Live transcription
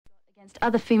Against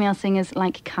other female singers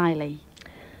like Kylie?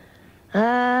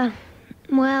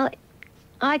 Well,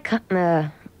 I can't...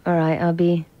 all right,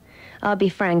 I'll be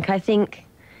frank. I think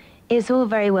it's all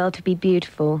very well to be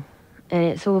beautiful, and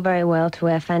it's all very well to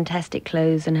wear fantastic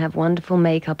clothes and have wonderful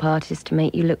makeup artists to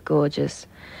make you look gorgeous.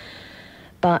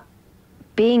 But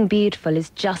being beautiful is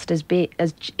just as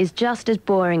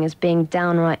boring as being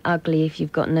downright ugly if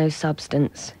you've got no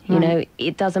substance. You know,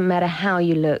 it doesn't matter how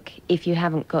you look if you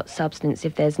haven't got substance,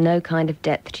 if there's no kind of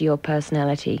depth to your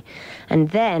personality. And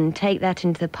then take that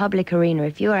into the public arena.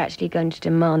 If you're actually going to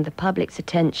demand the public's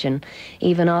attention,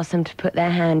 even ask them to put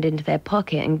their hand into their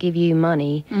pocket and give you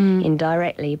money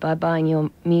indirectly by buying your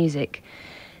music,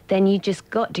 then you just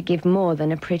got to give more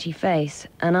than a pretty face.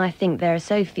 And I think there are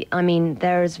so few,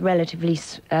 there is relatively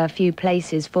few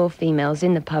places for females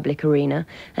in the public arena.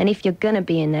 And if you're going to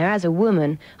be in there as a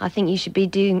woman, I think you should be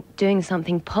doing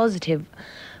something positive,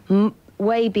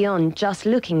 way beyond just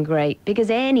looking great, because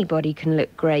anybody can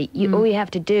look great. All you have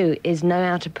to do is know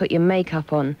how to put your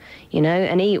makeup on, you know,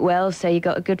 and eat well, so you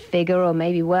got a good figure, or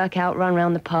maybe work out, run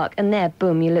around the park, and there,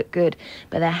 boom, you look good.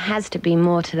 But there has to be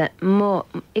more to that. More,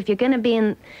 if you're going to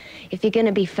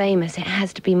be famous, it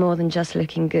has to be more than just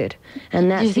looking good.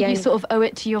 And that's Do you think you sort of owe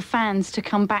it to your fans to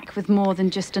come back with more than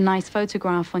just a nice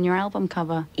photograph on your album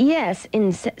cover? Yes.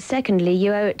 Secondly,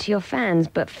 you owe it to your fans,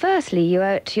 but firstly, you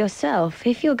owe it to yourself.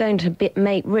 If you're going to if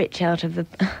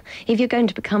you're going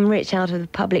to become rich out of the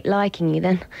public liking you,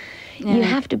 then you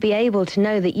have to be able to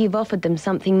know that you've offered them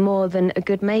something more than a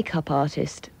good makeup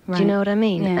artist. Right. Do you know what I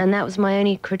mean? Yeah. And that was my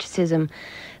only criticism,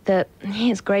 that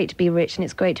it's great to be rich and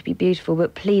it's great to be beautiful,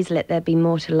 but please let there be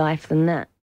more to life than that.